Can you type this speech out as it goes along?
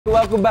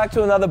Welcome back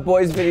to another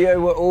boys video.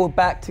 We're all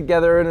back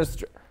together in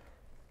Australia.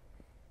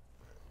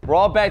 We're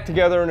all back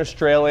together in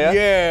Australia.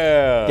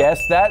 Yeah. Guess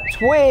that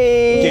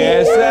tweet.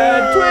 Guess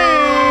that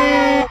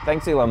tweet.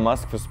 Thanks Elon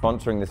Musk for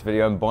sponsoring this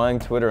video and buying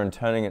Twitter and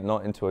turning it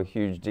not into a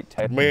huge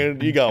dictator. Man,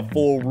 you got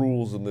 4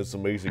 rules in this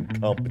amazing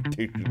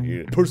competition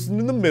here. Person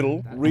in the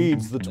middle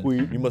reads the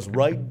tweet. You must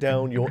write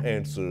down your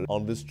answer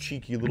on this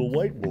cheeky little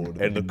whiteboard.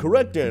 And the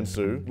correct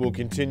answer will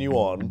continue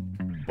on,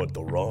 but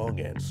the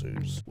wrong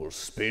answers will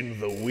spin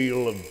the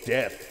wheel of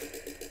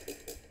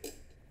death.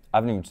 I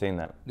haven't even seen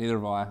that. Neither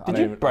have I. Did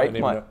you break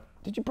my...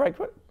 Did you break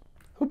what?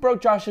 Who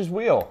broke Josh's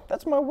wheel?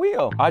 That's my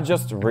wheel. I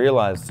just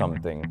realized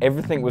something.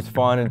 Everything was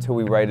fine until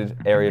we raided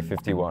Area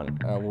 51.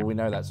 Well, we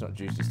know that's not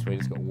Juicy's tweet.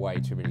 It's got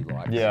way too many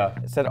likes. Yeah.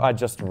 It said I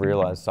just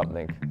realized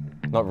something.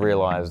 Not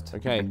realized.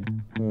 Okay.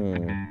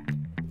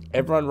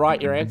 Everyone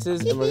write your answers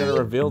and we're going to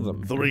reveal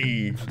them.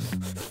 3,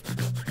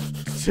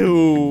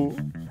 2,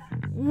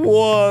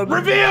 1.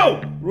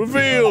 Reveal!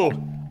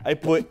 Reveal! I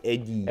put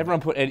Eddie.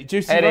 Everyone put Eddie.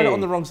 Juicy, Eddie. wrote it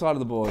on the wrong side of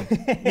the board.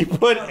 You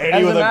put Eddie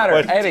Doesn't with matter.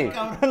 a question.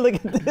 Eddie. Look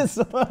at this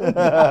one.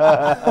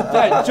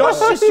 Hey, Josh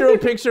just drew a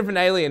picture of an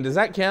alien. Does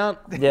that count?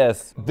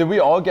 Yes. Did we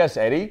all guess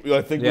Eddie?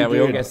 I think Yeah, we we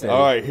did. all guessed Eddie.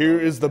 All right, here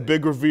is the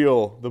big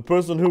reveal. The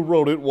person who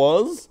wrote it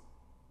was...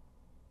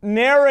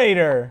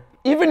 Narrator.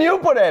 Even you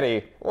put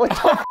Eddie. What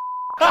the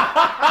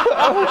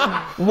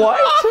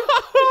What?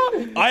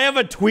 I have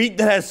a tweet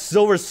that has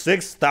silver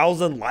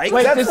 6,000 likes.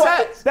 Wait,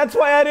 That's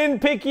why I didn't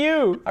pick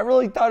you. I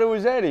really thought it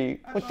was Eddie.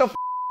 What the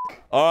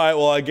All right,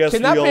 well, I guess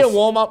Can we that all... be a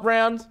warm-up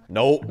round?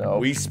 Nope.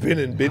 We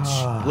spinning,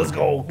 bitch. Let's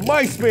go.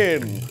 My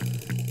spin.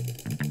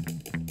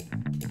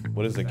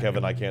 What is it,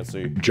 Kevin? I can't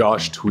see.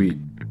 Josh tweet.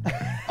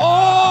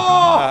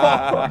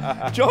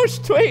 Oh! Josh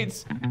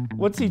tweets.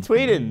 What's he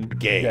tweeting?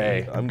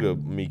 Gay. I'm gonna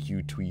make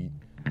you tweet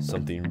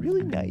something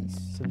really nice,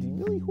 something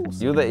really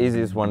wholesome. You're the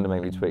easiest one to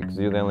make me tweet because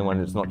you're the only one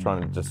that's not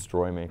trying to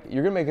destroy me.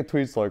 You're gonna make a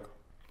tweet like,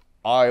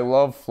 I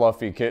love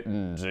fluffy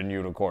kittens and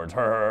unicorns.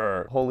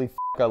 Holy f,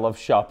 I love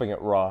shopping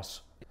at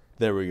Ross.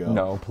 There we go.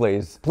 No,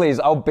 please. Please,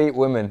 I'll beat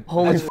women.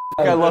 Holy f,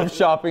 I love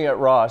shopping at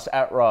Ross.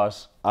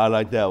 I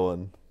like that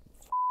one.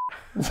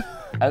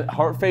 And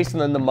heart face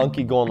and then the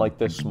monkey going like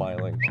this,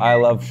 smiling. I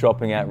love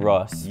shopping at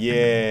Ross.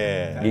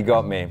 Yeah. You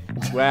got me.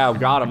 Wow,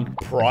 got him.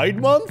 Pride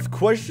Month?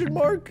 Question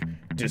mark?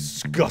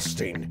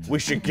 Disgusting. We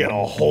should get a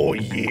whole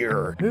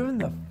year. Who in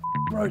the f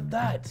wrote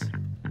that?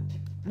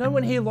 No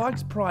one here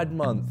likes Pride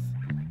Month.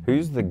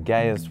 Who's the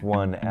gayest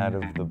one out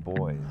of the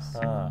boys?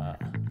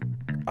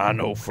 I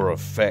know for a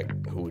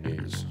fact who it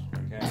is.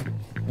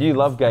 You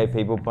love gay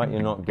people, but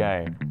you're not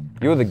gay.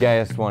 You're the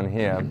gayest one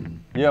here.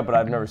 Yeah, but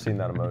I've never seen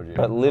that emoji.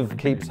 But Liv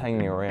keeps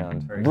hanging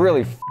around.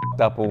 Really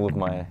f***ed up all of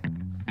my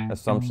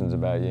assumptions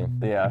about you.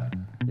 Yeah.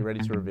 You ready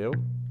to reveal?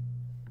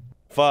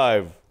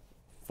 5,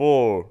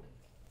 4,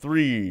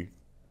 3,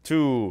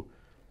 2,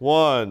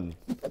 1.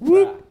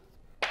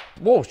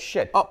 Whoa,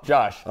 shit. Oh,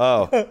 Josh.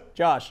 Oh.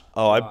 Josh.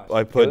 Oh,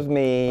 I put... It was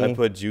me. I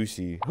put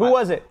Juicy. Who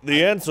was it?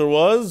 The answer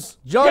was...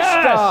 Josh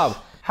Staub.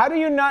 How do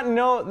you not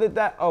know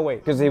that? Oh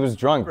wait. Because he was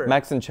drunk.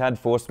 Max and Chad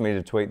forced me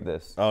to tweet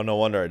this. Oh, no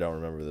wonder I don't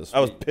remember this. I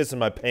was pissing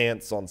my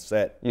pants on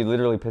set. You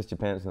literally pissed your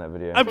pants in that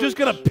video. I'm just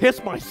gonna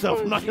piss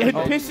myself. I'm not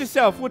gonna Piss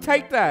yourself. We'll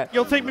take that.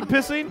 You'll take me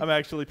pissing? I'm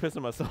actually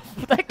pissing myself.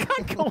 That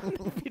can't go on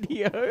the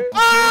video.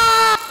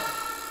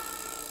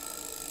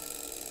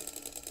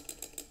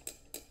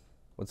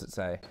 What's it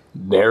say?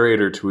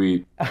 Narrator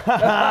tweet.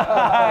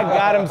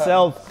 Got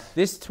himself.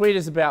 This tweet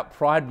is about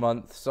Pride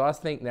Month, so I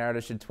think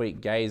Narrator should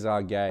tweet gays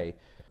are gay.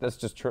 That's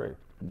just true.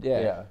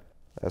 Yeah.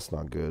 That's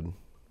not good.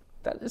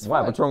 That is Why?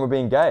 fine. What's wrong with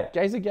being gay?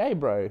 Gays are gay,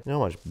 bro. You know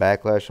how much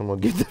backlash I'm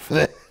gonna get for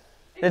that?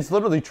 It's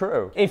literally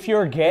true. If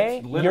you're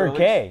gay, you're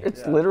gay.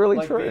 It's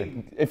literally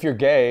true. If you're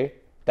gay,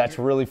 that's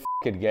really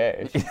f***ing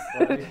gay.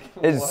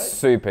 It's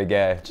super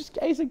gay. Just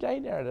gays are gay,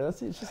 Narrator.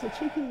 That's it. It's just a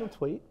cheeky little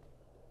tweet.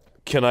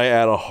 Can I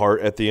add a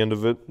heart at the end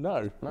of it?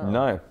 No.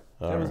 No.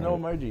 There was no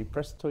emoji.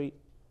 Press tweet.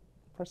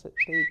 Press it.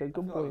 There you go.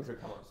 Good boys.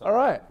 All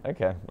right.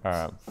 Okay, all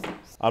right.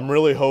 I'm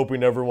really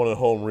hoping everyone at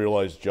home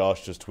realized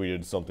Josh just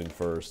tweeted something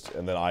first,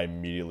 and then I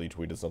immediately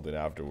tweeted something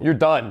afterwards. You're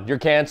done. You're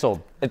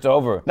canceled. It's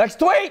over. Next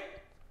tweet!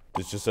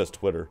 This just says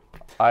Twitter.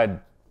 I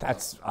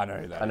I know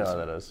who that know is. how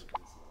that is.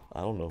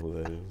 I don't know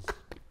who that is.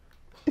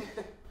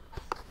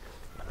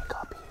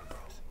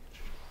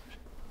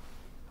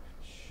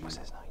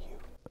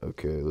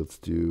 Okay, let's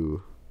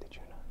do...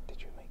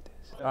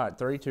 All right.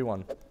 3, 2,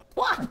 1.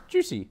 What?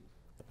 Juicy.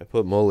 I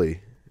put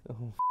Molly.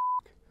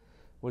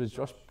 What is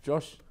Josh?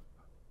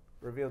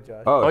 Reveal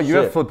Josh. Oh, you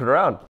have to shit. flip it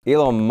around.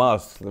 Elon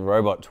Musk, the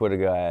robot Twitter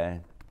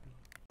guy.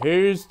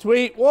 Whose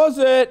tweet was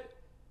it?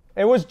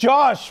 It was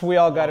Josh. We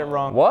all got it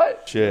wrong.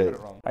 What? Shit.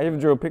 I even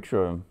drew a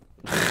picture of him.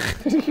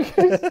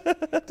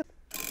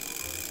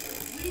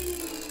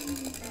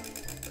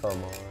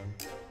 Come on.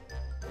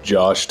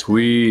 Josh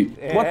tweet.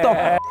 What the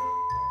f?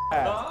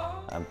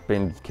 I've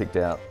been kicked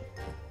out.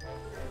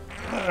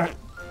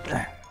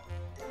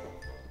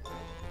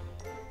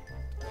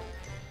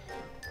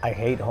 I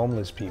hate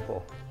homeless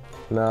people.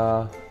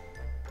 Nah.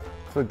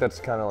 feel like that's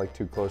kind of like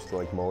too close to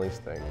like Molly's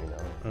thing, you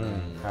know?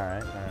 All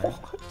right.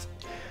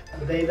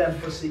 They Them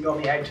Pussy got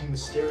me acting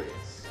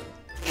mysterious.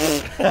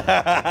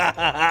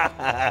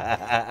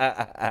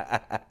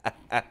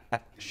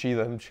 She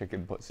them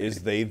chicken pussy.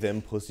 Is they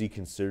them pussy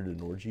considered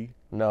an orgy?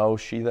 No,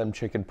 she them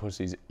chicken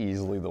pussy's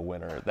easily the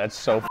winner. That's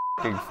so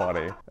fucking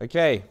funny.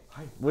 Okay,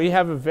 we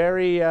have a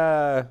very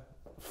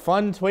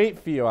fun tweet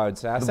for you, I would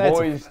say.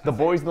 The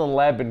boys in the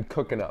lab been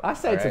cooking up. I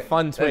say it's a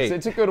fun tweet.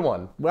 It's a good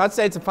one. Well, I'd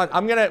say it's a fun.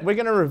 We're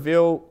gonna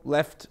reveal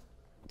left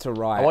to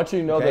right. I want you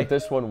to know okay? that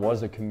this one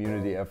was a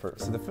community effort.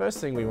 So the first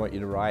thing we want you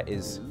to write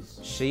is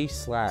she/.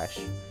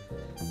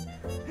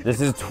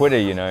 This is Twitter,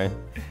 you know.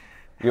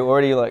 You're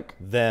already like,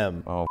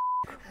 Them. oh,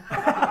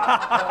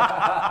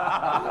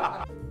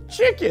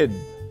 Chicken.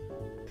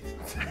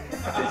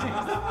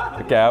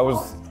 okay, that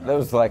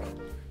was like,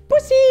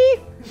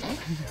 pussy!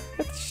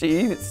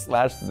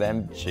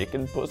 She/them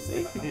chicken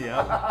pussy?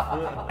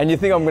 Yeah. And you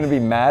think I'm gonna be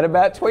mad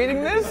about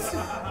tweeting this?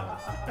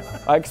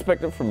 I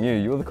expect it from you.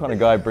 You're the kind of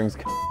guy who brings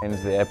into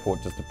the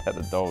airport just to pet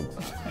the dogs.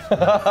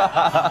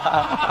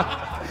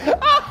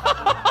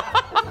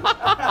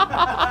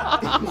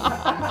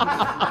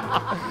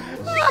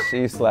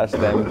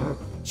 She/them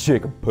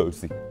chicken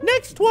pussy.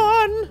 Next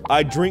one.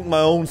 I drink my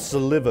own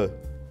saliva.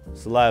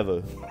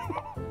 Saliva.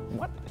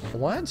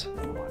 What?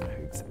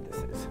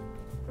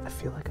 I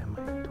feel like I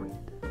might have tweeted.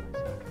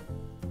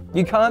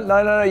 You can't,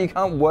 no, you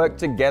can't work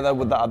together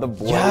with the other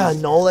boys. Yeah,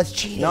 no, that's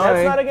cheating. No.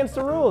 That's not against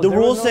the rules. The There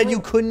rule was no said rule. you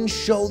couldn't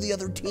show the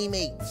other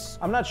teammates.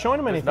 I'm not showing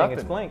him anything.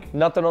 It's blank.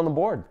 Nothing on the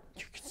board.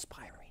 You're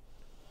conspiring.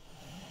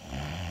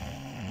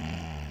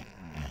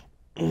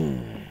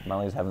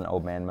 Molly's having an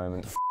old man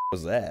moment. What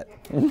was that?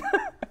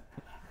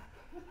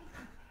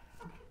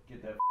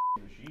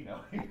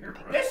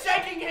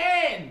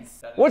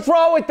 What's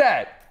wrong with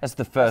that? That's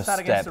the first Not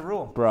step. against the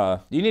rule.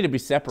 Bruh, you need to be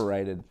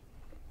separated.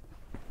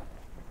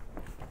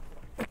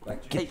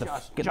 Get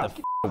the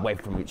away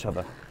from each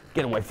other.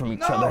 Get away from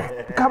each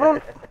other. Come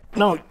on.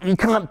 No, you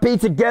can't be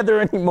together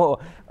anymore.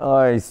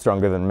 Oh, he's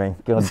stronger than me.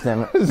 God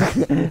damn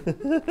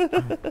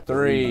it.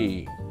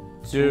 3,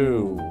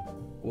 2,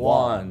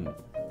 1.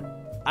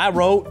 I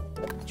wrote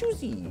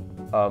juicy.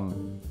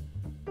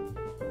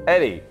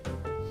 Eddie.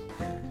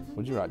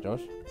 What'd you write,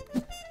 Josh?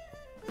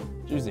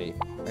 Juicy.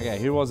 Okay,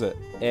 who was it?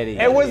 Eddie.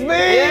 It was me!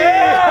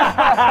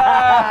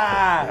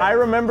 I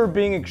remember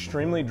being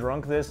extremely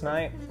drunk this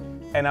night,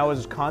 and I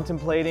was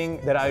contemplating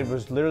that I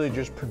was literally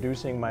just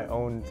producing my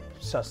own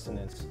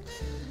sustenance.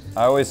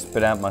 I always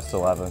spit out my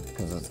saliva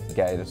because it's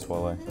gay to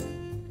swallow.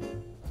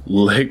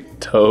 Lick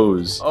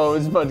toes. Oh,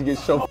 it's about to get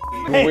so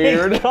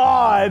weird.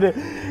 God!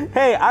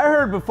 Hey, I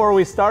heard before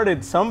we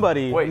started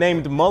somebody Wait.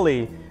 named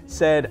Mully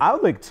said, I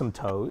licked some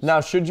toes.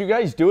 Now, should you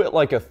guys do it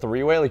like a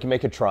three-way? Like you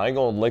make a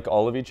triangle and lick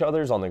all of each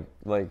other's on the,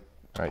 like...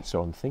 All right,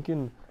 so I'm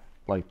thinking,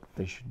 like,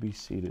 they should be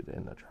seated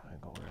in the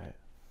triangle, right?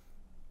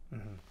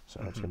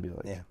 So it's gonna be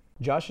like... Yeah.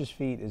 Josh's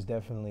feet is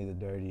definitely the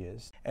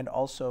dirtiest. And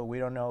also, we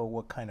don't know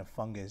what kind of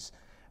fungus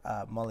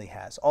Mully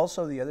has.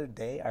 Also, the other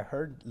day, I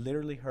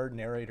literally heard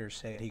narrator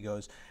say, he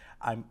goes,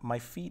 my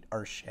feet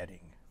are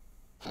shedding.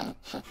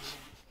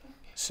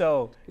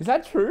 So, Is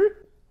that true?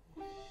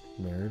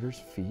 Narrator's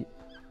feet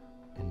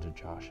into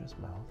Josh's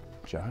mouth.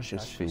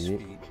 Josh's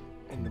feet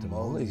into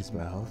Mully's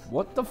mouth.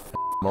 What the f?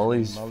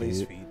 Mully's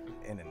Mully's feet. feet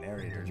in a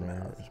narrator's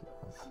mouth.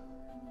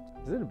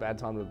 Is it a bad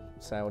time to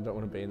say I don't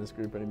want to be in this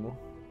group anymore?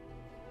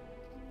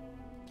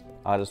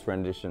 Artist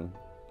rendition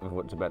of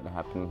what's about to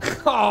happen.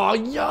 Oh,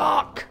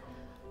 yuck!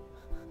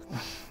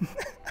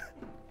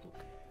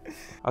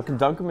 I can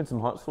dunk him in some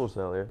hot sauce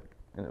earlier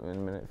in a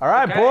minute. All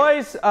right,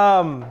 boys.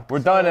 We're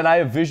done, and I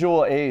have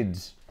visual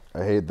aids.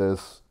 I hate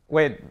this.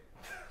 Wait.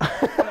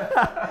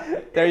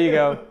 There you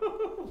go.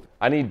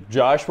 I need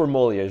Josh where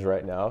Mully is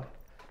right now.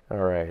 All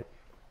right.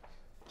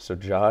 So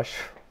Josh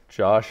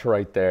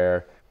right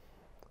there.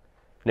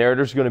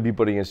 Narrator's gonna be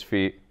putting his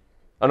feet.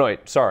 Oh no,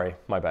 wait, sorry,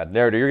 my bad.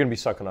 Narrator, you're gonna be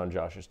sucking on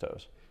Josh's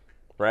toes.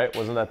 Right?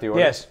 Wasn't that the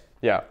order? Yes.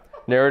 Yeah.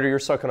 Narrator, you're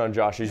sucking on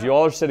Josh's. You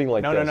all are sitting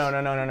like No, this.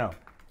 no.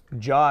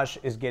 Josh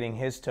is getting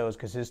his toes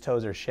because his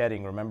toes are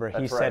shedding. Remember,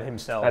 he said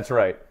himself. That's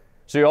right.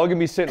 So you're all gonna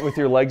be sitting with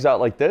your legs out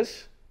like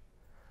this?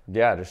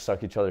 Yeah, just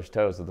suck each other's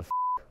toes. What the f?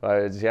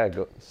 Yeah,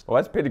 go. Oh,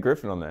 that's Peter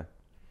Griffin on there.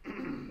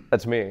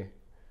 That's me.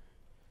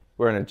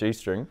 Wearing a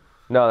G-string.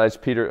 No, that's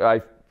Peter.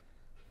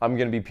 I'm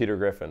gonna be Peter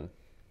Griffin.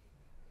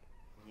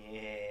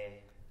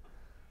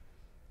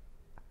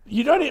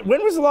 You don't.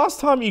 When was the last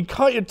time you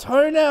cut your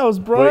toenails,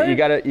 bro? Wait, you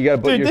gotta put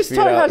Dude, your this feet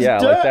toe out. has Yeah,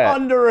 dirt like that.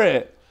 under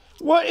it.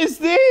 What is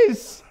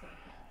this?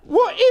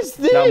 What is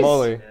this? Now,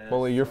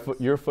 Molly,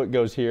 your foot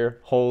goes here.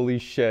 Holy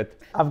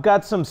shit. I've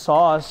got some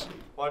sauce.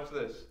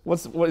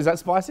 What is that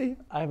spicy?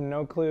 I have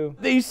no clue.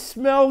 These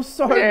smell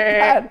so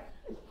bad.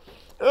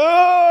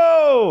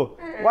 Oh!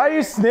 Why are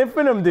you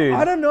sniffing them, dude?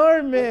 I don't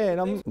know, man.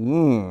 I'm.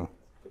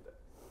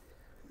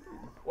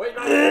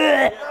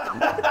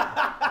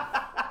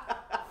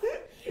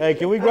 Hey,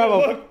 can we grab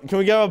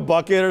a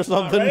bucket or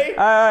something?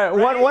 All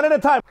right, one at a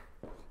time.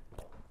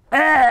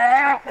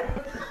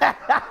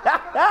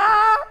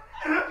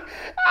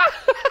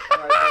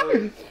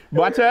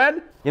 My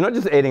turn? You're not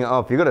just eating it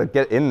off. You gotta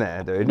get in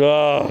there, dude.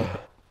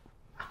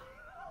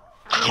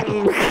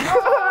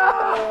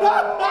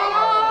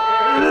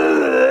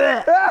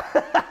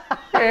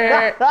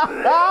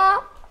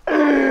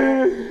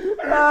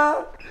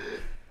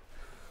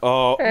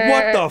 Oh,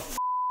 what the f,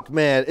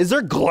 man? Is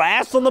there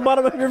glass on the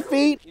bottom of your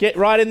feet? Get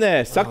right in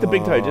there. Suck the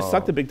big toe. Just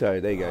suck the big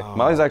toe. There you go.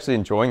 Molly's actually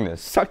enjoying this.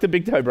 Suck the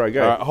big toe, bro.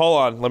 Go. All right, hold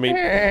on. Let me.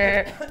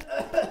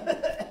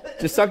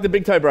 Just suck the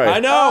big toe, bro. I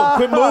know.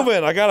 Quit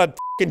moving. I gotta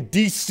fucking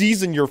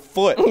de-season your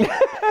foot. All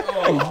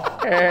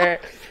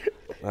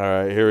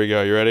right, here we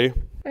go. You ready?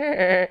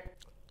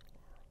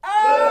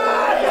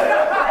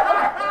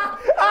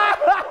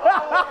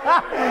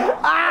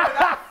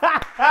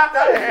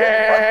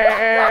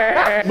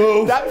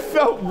 Move. That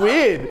felt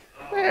weird.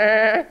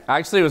 I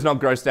actually was not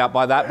grossed out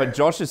by that, but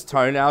Josh's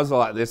toenails are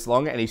like this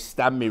long and he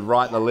stabbed me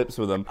right in the lips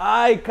with them.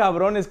 Ay,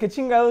 cabrones, ¿qué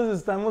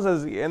chingados estamos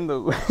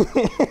haciendo?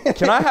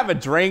 Can I have a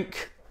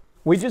drink?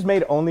 We just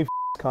made only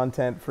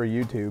content for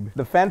YouTube.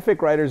 The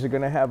fanfic writers are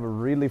gonna have a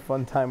really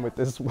fun time with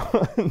this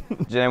one.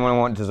 Does anyone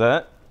want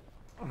dessert?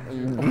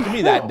 Give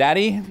me that,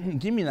 daddy.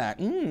 Give me that.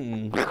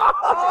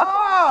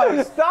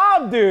 Oh,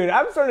 stop, dude.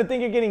 I'm starting to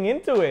think you're getting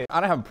into it. I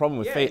don't have a problem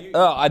with feet.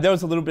 Oh, there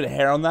was a little bit of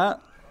hair on that.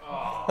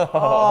 Oh.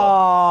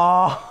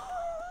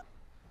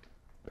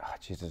 Oh,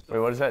 Jesus. Wait,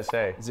 what does that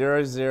say?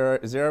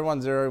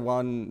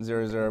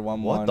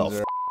 01010100011. What the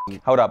f?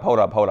 Hold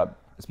up.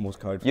 It's Morse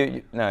code.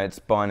 No, it's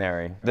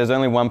binary. There's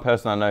only one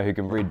person I know who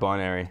can read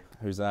binary.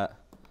 Who's that?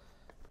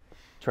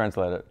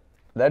 Translate it.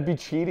 That'd be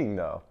cheating,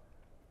 though.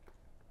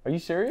 Are you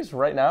serious?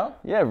 Right now?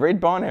 Yeah, read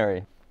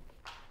binary.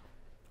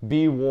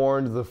 Be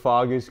warned, the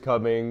fog is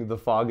coming. The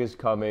fog is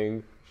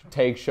coming.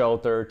 Take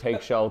shelter.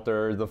 Take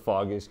shelter. The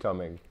fog is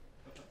coming.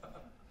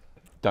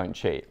 Don't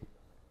cheat.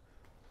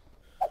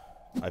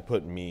 I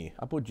put me.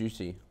 I put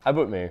juicy. I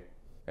put me.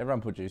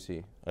 Everyone put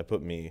juicy. I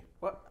put me.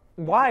 What?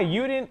 Why?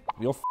 You didn't.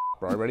 You're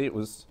bro. Ready? It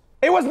was.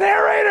 It was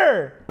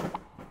narrator!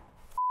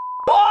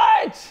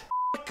 What?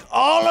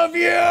 All of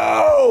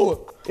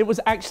you! It was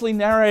actually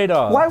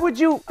narrator. Why would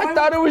you? I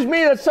thought it was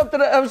me. That's something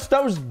that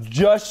was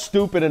just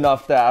stupid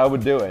enough that I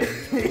would do it.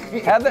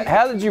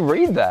 How did you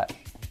read that?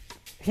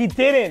 He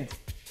didn't.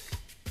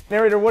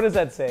 Narrator, what does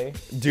that say?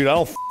 Dude, I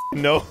don't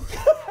know.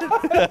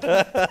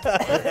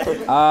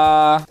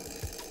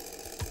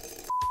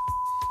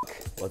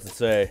 What's it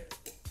say?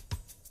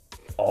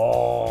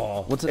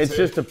 Oh, What's it it's say?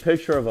 just a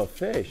picture of a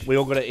fish. We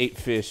all gotta eat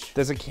fish.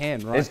 There's a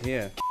can right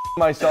here.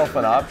 Myself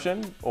an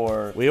option,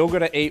 or We all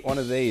gotta eat one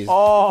of these.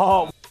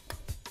 Oh.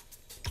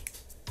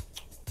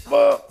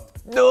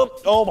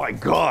 Nope. Oh my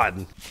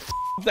god.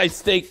 They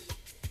stink.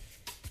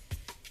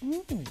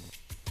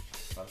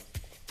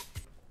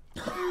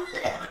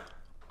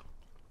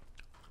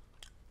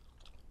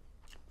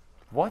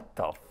 what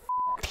the?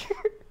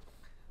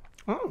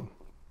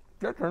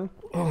 Your turn.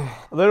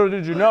 Little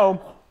did you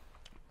know,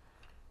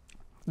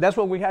 that's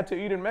what we had to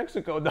eat in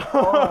Mexico, though.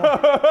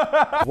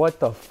 What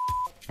the?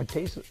 It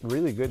tastes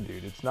really good,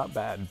 dude. It's not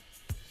bad.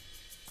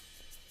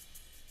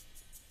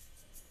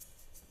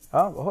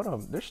 Oh, hold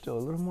on. There's still a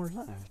little more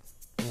left.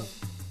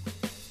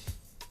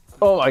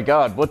 Oh my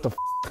God! What the?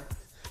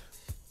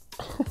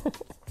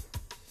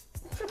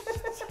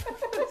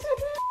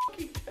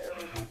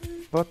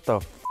 What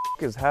the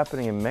is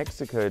happening in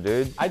Mexico,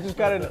 dude? I just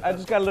got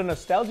a little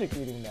nostalgic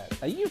eating that.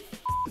 Are you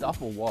up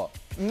or what?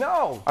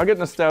 No. I get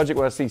nostalgic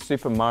when I see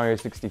Super Mario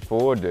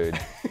 64, dude.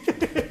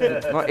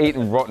 I'm not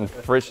eating rotten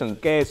fish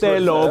and... Que se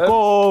lo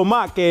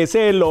coma, que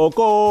se lo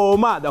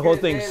coma. The whole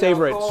thing,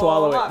 savor it,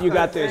 swallow it. You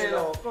got this.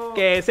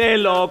 Que se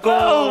lo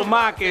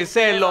coma, que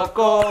se lo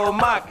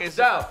coma, que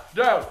se...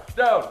 Down.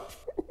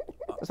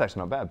 That's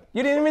actually not bad.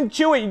 You didn't even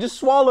chew it, you just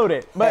swallowed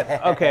it.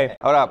 But, okay.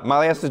 Hold up,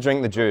 Molly has to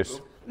drink the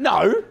juice.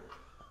 No.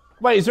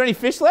 Wait, is there any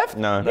fish left?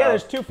 No. Yeah,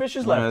 there's 2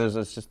 fishes left. No,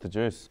 it's just the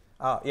juice.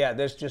 Oh, yeah,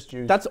 there's just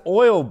juice. That's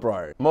oil,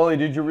 bro. Molly,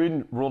 did you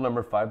read rule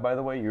number 5? By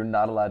the way, you're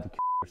not allowed to kill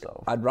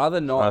yourself. I'd rather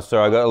Oh, not.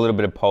 sorry, I got a little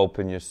bit of pulp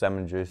in your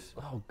salmon juice.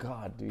 Oh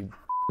God, dude.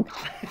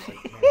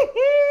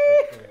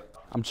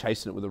 I'm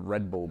chasing it with a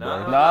Red Bull,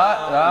 bro.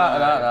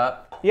 Nah.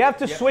 You have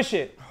to swish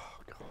it.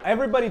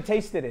 Everybody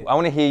tasted it. I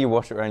want to hear you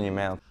wash it around your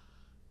mouth.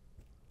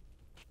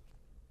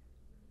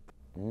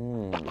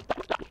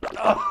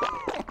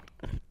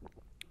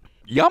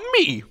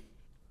 Yummy.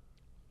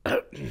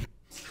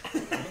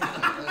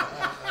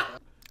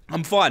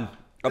 I'm fine.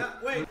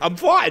 I'm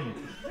fine.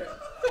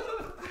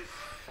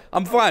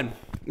 I'm fine.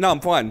 No,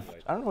 I'm fine.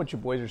 I don't know what you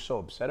boys are so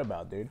upset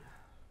about, dude.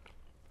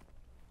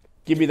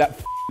 Give me that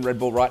Red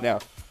Bull right now.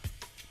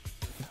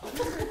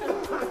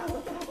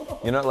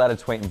 You're not allowed to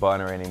tweet in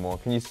binary anymore.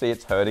 Can you see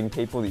it's hurting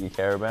people that you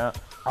care about?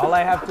 All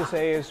I have to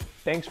say is,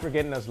 thanks for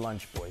getting us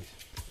lunch, boys.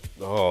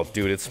 Oh,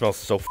 dude, it smells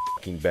so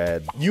fucking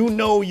bad. You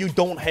know you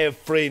don't have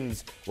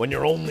friends when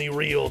your only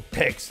real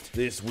text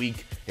this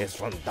week is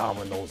from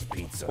Domino's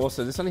Pizza.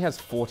 Also, this only has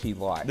 40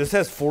 likes. This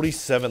has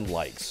 47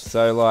 likes.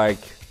 So, like,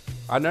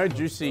 I know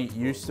Juicy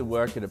used to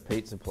work at a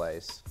pizza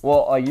place.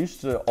 Well, I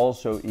used to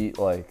also eat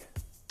like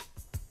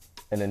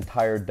an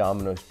entire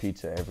Domino's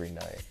pizza every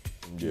night.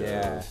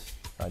 Yeah.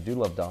 I do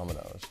love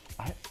Domino's.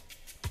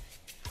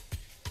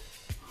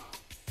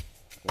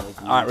 All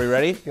right, we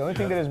ready? The only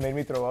thing that has made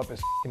me throw up is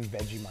f***ing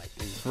Vegemite,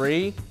 dude.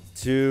 3.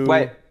 2.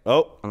 Wait.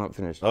 Oh. I'm not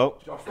finished. Oh.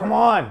 Come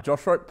on!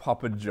 Josh wrote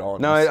Papa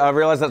John's. No, I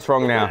realize that's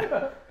wrong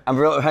now.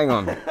 Hang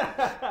on.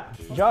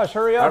 Josh,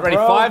 hurry All up, right, ready?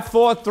 bro. 5,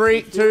 4,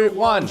 3, 2,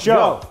 1.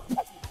 Joe.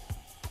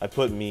 I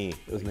put me.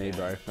 It was me,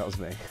 bro. That was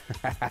me.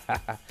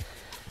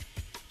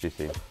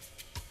 Juicy.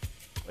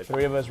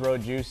 3 of us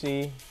wrote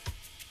Juicy.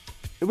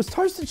 It was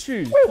toasted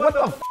shoes. What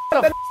the f***?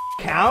 That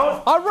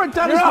count? I wrote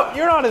down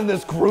You're not in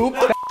this group.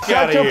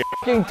 Such a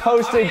Fucking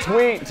toasted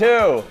tweet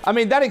too. I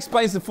mean, that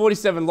explains the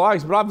 47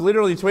 likes, but I've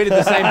literally tweeted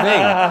the same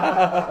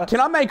thing.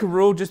 Can I make a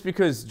rule just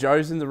because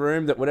Joe's in the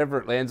room that whatever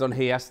it lands on,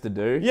 he has to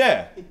do?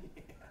 Yeah.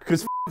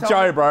 Because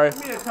Joe, bro.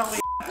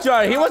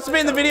 Joe, he wants to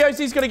be in the videos,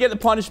 he's going to get the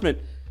punishment.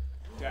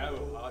 Dab a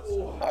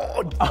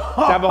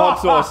hot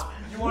sauce.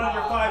 You wanted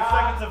your 5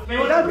 seconds of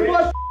fame.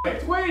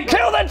 That's what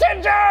Kill the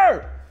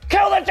ginger!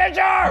 Kill the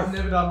ginger!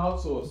 Never done hot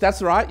sauce.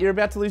 That's right, you're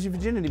about to lose your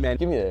virginity, man.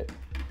 Give me that.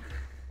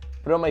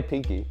 Put it on my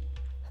pinky.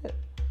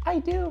 I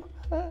do.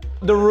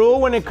 The rule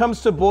when it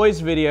comes to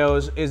boys'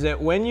 videos is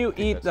that when you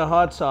eat the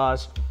hot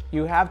sauce,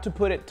 you have to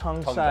put it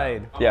tongue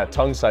side. Yeah,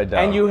 tongue side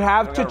down. And you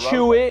have to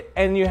chew it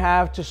and you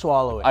have to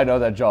swallow it. I know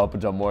that, Joe,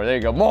 but more. There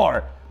you go.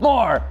 More.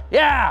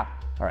 Yeah.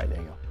 All right,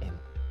 there you go. In. Now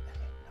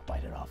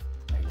bite it off.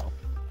 There you go.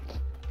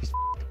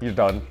 You're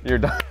done. You're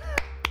done.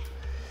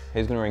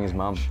 He's gonna ring his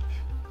mum.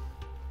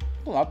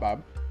 Not that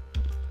bad.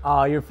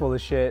 Oh, you're full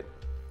of shit.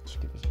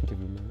 Give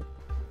me a minute.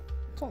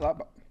 It's not that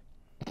bad.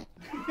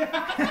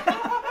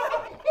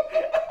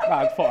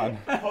 Nah, it's fine.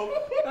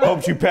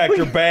 Hope you packed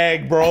your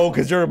bag, bro,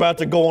 because you're about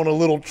to go on a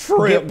little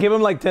trip. Give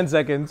him like 10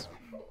 seconds.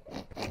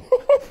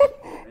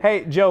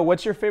 Hey, Joe,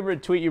 what's your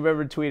favorite tweet you've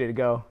ever tweeted?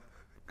 Go.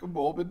 Good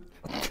morbid.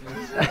 Do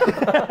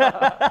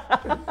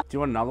you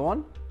want another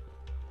one?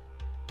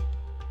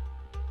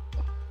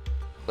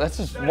 That's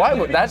just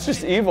why? That's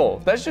just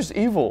evil. That's just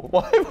evil.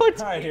 Why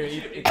would? All right, here.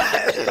 Eat.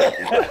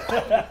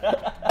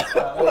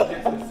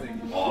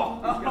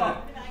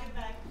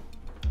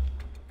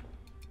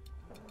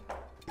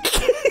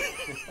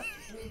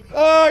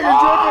 Oh, you're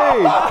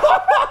dripping!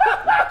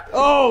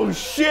 Oh,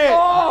 shit!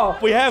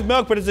 We have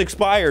milk, but it's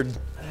expired.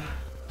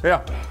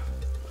 Yeah.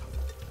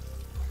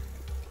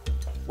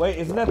 Wait,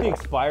 isn't that the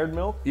expired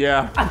milk?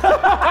 Yeah.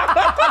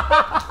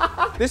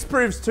 This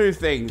proves 2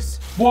 things.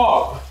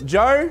 What?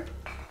 Joe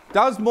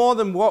does more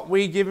than what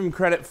we give him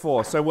credit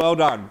for, so well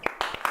done.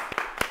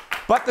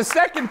 But the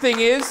second thing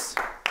is,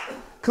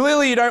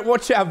 clearly you don't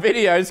watch our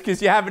videos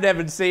because you haven't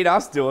ever seen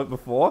us do it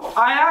before.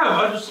 I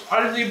am.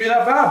 I didn't think it'd be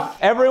that bad.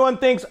 Everyone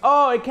thinks,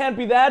 oh, it can't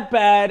be that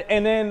bad,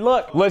 and then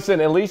look.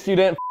 Listen, at least you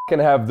didn't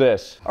fucking have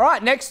this. All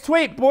right, next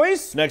tweet,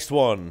 boys. Next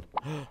one.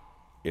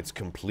 It's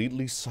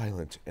completely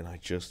silent, and I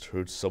just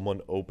heard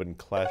someone open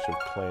Clash of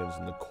Clans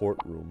in the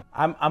courtroom.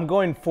 I'm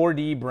going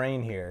 4D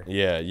brain here.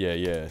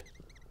 Yeah.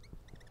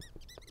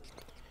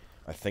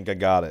 I think I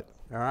got it.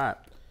 All right.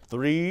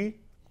 3,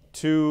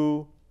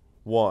 2,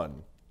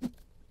 1.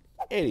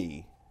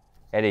 Eddie.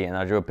 Eddie, and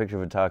I drew a picture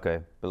of a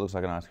taco, but it looks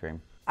like an ice cream.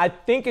 I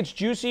think it's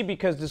Juicy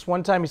because this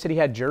one time he said he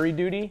had jury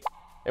duty.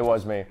 It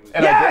was me.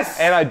 And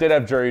Yes! I did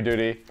have jury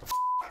duty.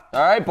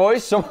 All right,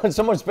 boys.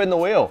 Someone spin the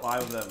wheel.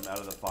 5 of them out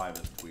of the 5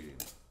 is tweeting.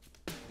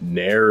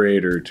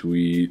 Narrator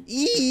tweet.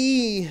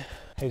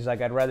 He's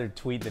like, I'd rather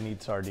tweet than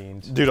eat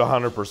sardines. Dude,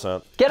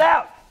 100%. Get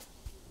out!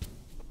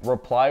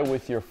 Reply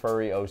with your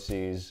furry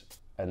OCs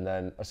and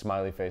then a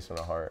smiley face and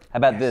a heart. How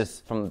about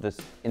this from this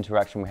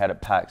interaction we had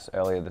at PAX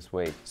earlier this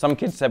week? Some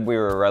kid said we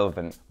were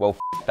irrelevant. Well,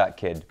 f that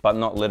kid, but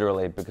not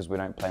literally because we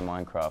don't play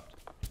Minecraft.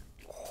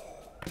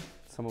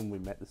 Someone we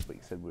met this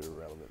week said we were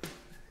relevant.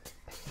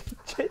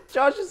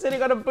 Josh is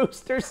sitting on a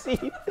booster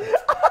seat.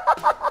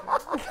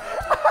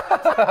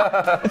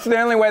 It's the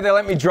only way they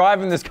let me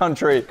drive in this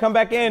country. Come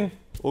back in.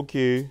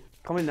 Okay.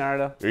 Come in,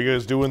 narrator. Are you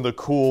guys doing the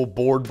cool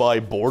board by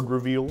board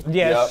reveal?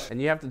 Yes.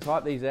 And you have to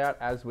type these out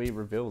as we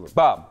reveal them.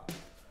 Bob,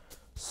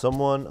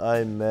 Someone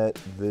I met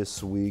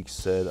this week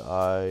said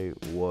I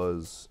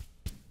was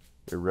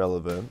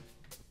irrelevant.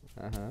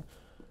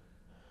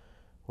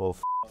 Well,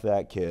 f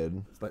that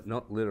kid. But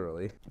not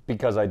literally.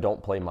 Because I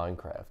don't play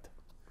Minecraft.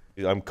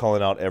 I'm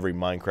calling out every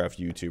Minecraft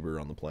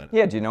YouTuber on the planet.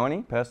 yeah, do you know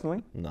any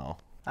personally? No.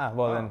 Ah,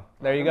 well then,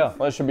 there you go.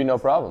 Well, it should be no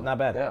problem. Not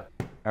bad. Yeah.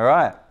 All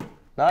right.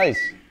 Nice.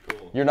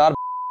 You're not a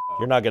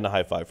You're not getting a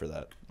high five for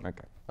that.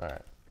 Okay. All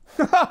right.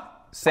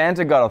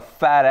 Santa got a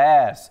fat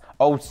ass.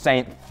 Old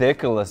Saint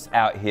Nicholas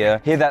out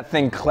here. Hear that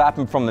thing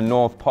clapping from the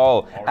North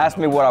Pole. Asked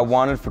me what I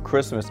wanted for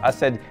Christmas. I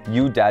said,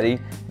 you, Daddy.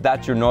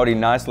 That's your naughty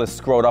nice list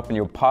scrolled up in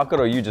your pocket,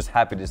 or are you just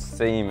happy to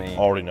see me?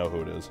 Already know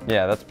who it is.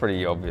 Yeah, that's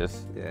pretty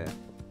obvious. Yeah.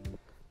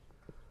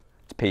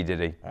 It's P.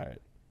 Diddy. All right.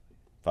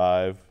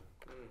 5.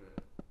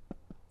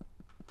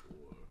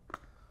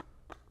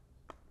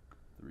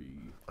 3.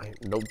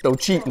 No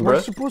cheating, bro.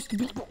 supposed to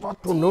be.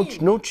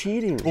 No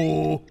cheating.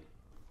 Ooh.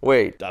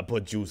 Wait. I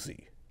put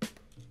juicy.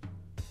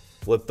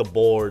 Flip the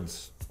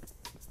boards.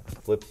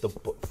 Flip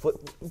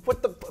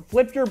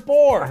your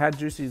board. I had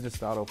Juicy to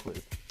start off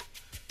with.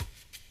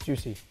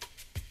 Juicy.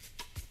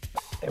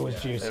 It was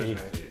Juicy.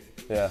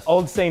 Yeah.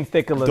 Old Saint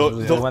Nicholas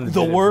was the one that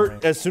The did it for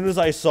word, me. as soon as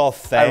I saw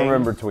Fang, I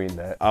remember tweeting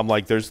that. I'm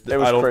like, It was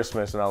I don't,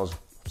 Christmas and I was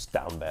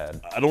down bad.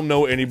 I don't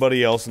know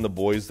anybody else in the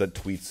boys that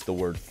tweets the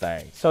word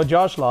Fang. So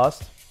Josh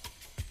lost.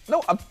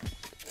 No,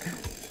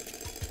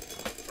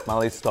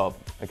 Molly, stop.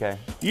 Okay.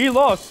 You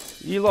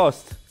lost. You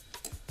lost.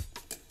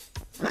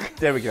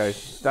 There we go.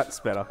 That's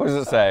better. What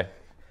does it say?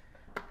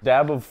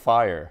 Dab of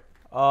fire.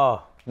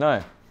 Oh.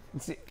 No.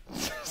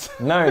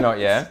 No, not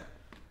yet.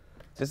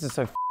 This is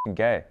so f***ing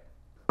gay.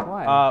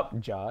 Why?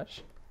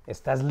 Josh,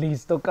 ¿estás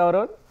listo,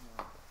 cabrón?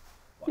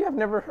 Yeah, I've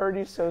never heard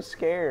you so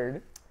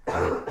scared.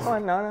 Oh,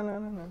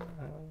 no.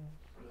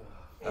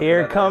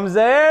 Here comes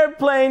the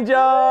airplane,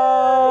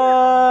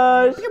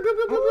 Josh.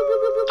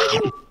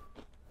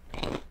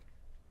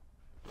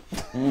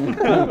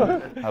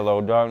 Hello,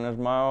 darkness,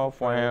 my old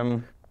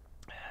friend.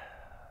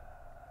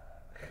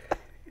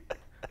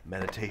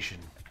 Meditation.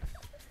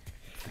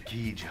 The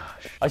key,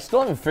 Josh. I still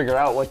haven't figured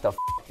out what the f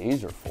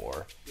these are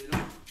for.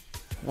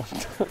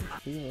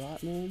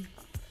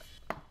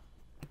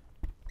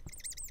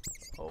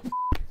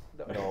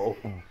 No.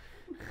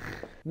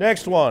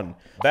 Next one.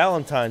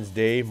 Valentine's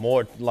Day,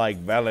 more like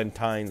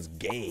Valentine's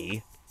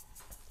Gay.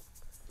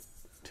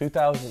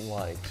 2,000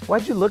 likes.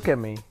 Why'd you look at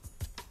me?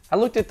 I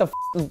looked at the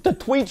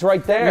tweets right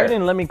You there.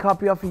 didn't let me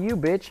copy off of you,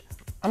 bitch.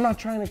 I'm not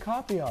trying to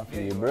copy off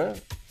of you, bro.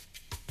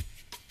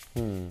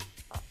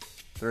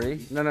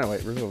 3. No,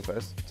 wait. Reveal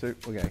first. 2.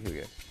 Okay, here we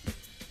go.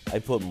 I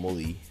put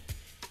Mully.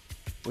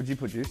 What'd you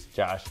put, Juice?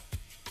 Josh.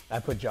 I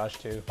put Josh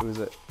too. Who is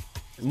it?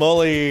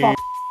 Mully.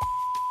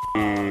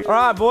 All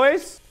right,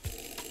 boys.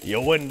 You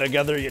win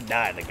together, you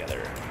die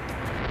together.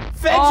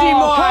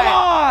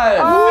 Vegemite.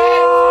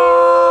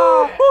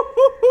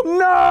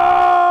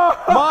 No!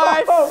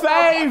 My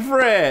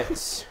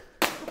favorite.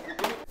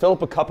 Fill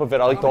up a cup of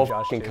it. I like the whole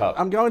Josh, fucking too. cup.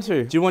 I'm going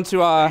to. Do you want to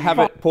have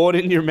it poured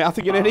into your mouth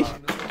again, Eddie?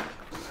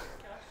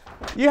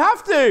 You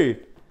have to.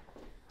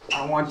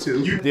 I want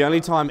to. The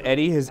only time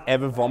Eddie has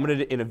ever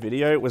vomited in a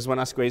video was when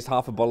I squeezed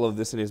half a bottle of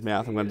this in his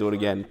mouth. I'm going to do it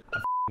again.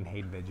 I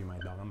hate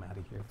Vegemite, dog. I'm out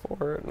of here.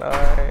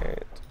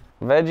 Fortnite.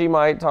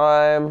 Vegemite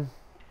time.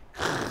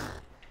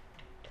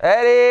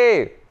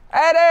 Eddie!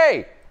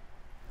 Eddie!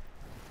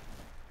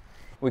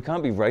 We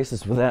can't be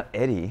racist without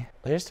Eddie.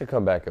 He has to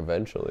come back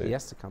eventually. He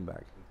has to come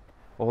back.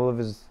 All of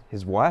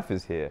his wife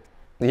is here.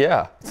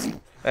 Yeah.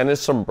 And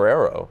his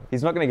sombrero.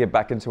 He's not going to get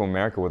back into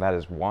America without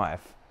his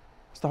wife.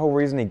 That's the whole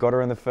reason he got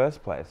her in the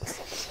first place.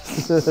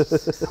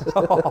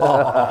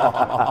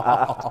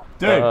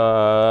 Dude.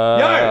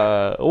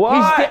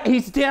 What?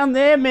 He's down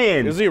there,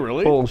 man. Is he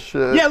really?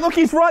 Bullshit. Yeah, look,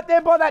 he's right there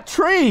by that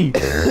tree.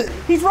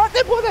 He's right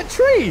there by that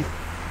tree.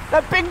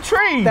 That big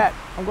tree.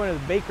 I'm going to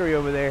the bakery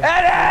over there.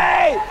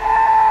 Eddie!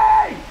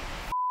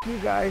 You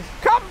guys.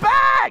 Come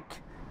back!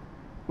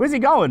 Where's he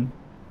going?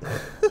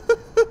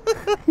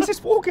 He's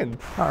just walking.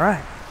 All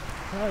right.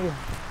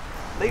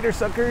 Later,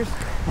 suckers.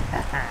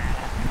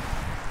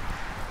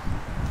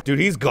 Dude,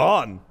 he's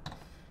gone.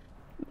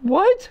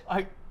 What?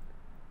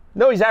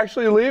 No, he's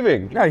actually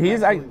leaving. No,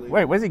 he's like,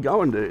 wait, where's he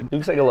going, dude? He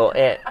looks like a little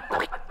ant.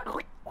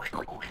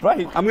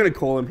 Right. I'm gonna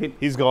call him.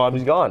 He's gone.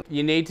 He's gone.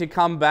 You need to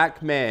come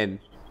back, man.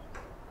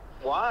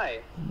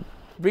 Why?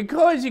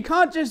 Because you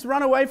can't just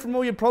run away from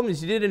all your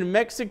problems. You did it in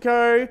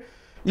Mexico.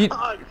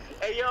 Dog,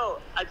 hey yo,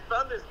 I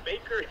found this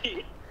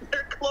bakery.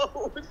 They're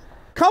closed.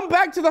 Come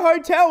back to the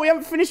hotel. We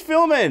haven't finished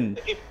filming.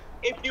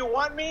 If you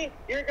want me,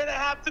 you're gonna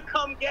have to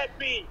come get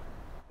me.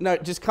 No,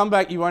 just come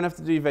back. You won't have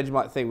to do your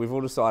Vegemite thing. We've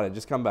all decided.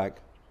 Just come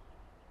back.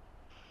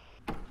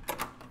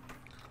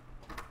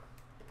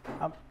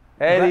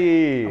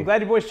 Eddie, I'm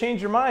glad you boys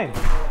changed your mind.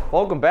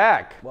 welcome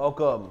back.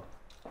 Welcome.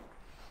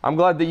 I'm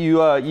glad that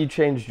you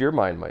changed your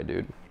mind, my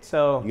dude.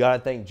 So, You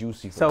gotta thank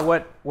Juicy for so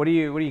what do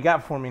you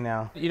got for me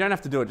now? You don't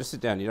have to do it. Just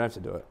sit down. You don't have to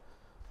do it.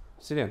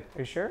 Sit down. Are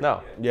you sure?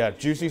 No. Yeah,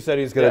 Juicy said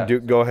he's gonna Yeah.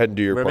 go ahead and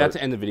do your We're part. about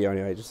to end the video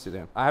anyway. Just sit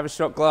down. I have a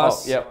shot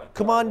glass. Oh, yep.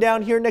 Come on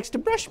down here next to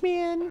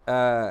Brushman.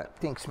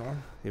 Thanks,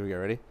 man. Here we go.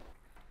 Ready?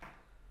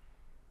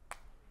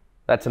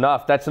 That's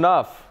enough. That's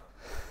enough.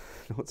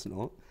 No, it's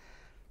not.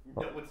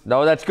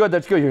 No, that's good.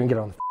 That's good. You can get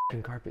on the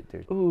f***ing carpet,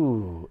 dude.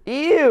 Ooh.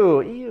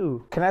 Ew.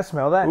 Ew. Can I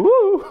smell that?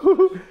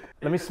 Ooh.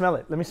 Let me smell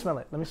it. Let me smell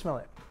it. Let me smell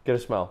it. Get a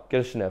smell.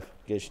 Get a sniff.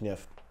 Get a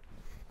sniff.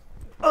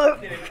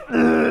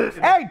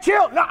 Hey,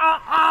 chill. No,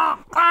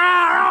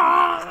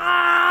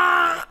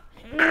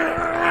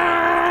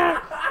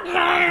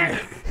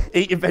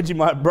 Eat your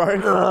Vegemite,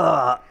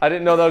 bro. I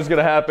didn't know that was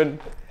gonna happen.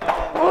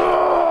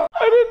 I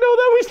didn't know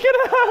that was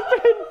gonna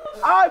happen.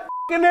 I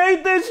fucking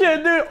hate this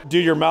shit, dude.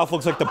 Dude, your mouth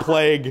looks like the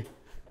plague.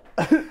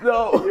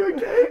 No. You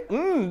okay?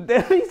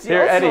 Delicioso.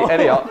 Here,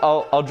 Eddie,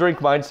 I'll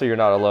drink mine so you're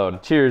not alone.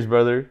 Cheers,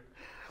 brother.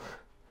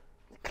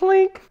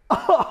 Clink.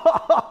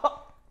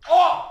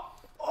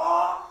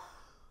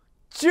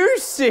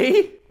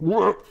 Juicy.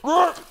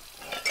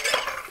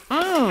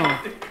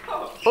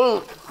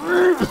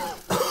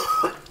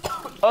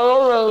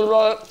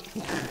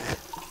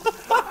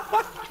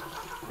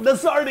 The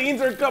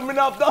sardines are coming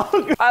up,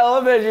 dog. I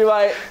love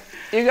Vegemite.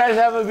 You guys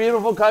have a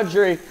beautiful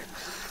country.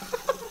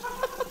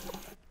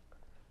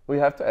 We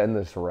have to end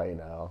this right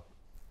now.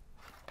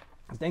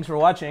 Thanks for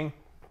watching.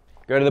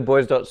 Go to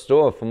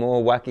theboys.store for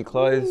more wacky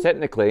clothes.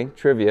 Technically,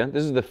 trivia,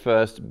 this is the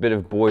first bit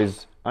of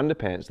boys'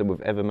 underpants that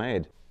we've ever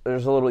made.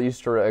 There's a little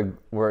Easter egg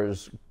where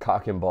his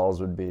cock and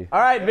balls would be. All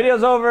right,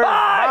 video's over.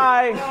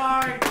 Bye.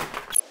 Bye.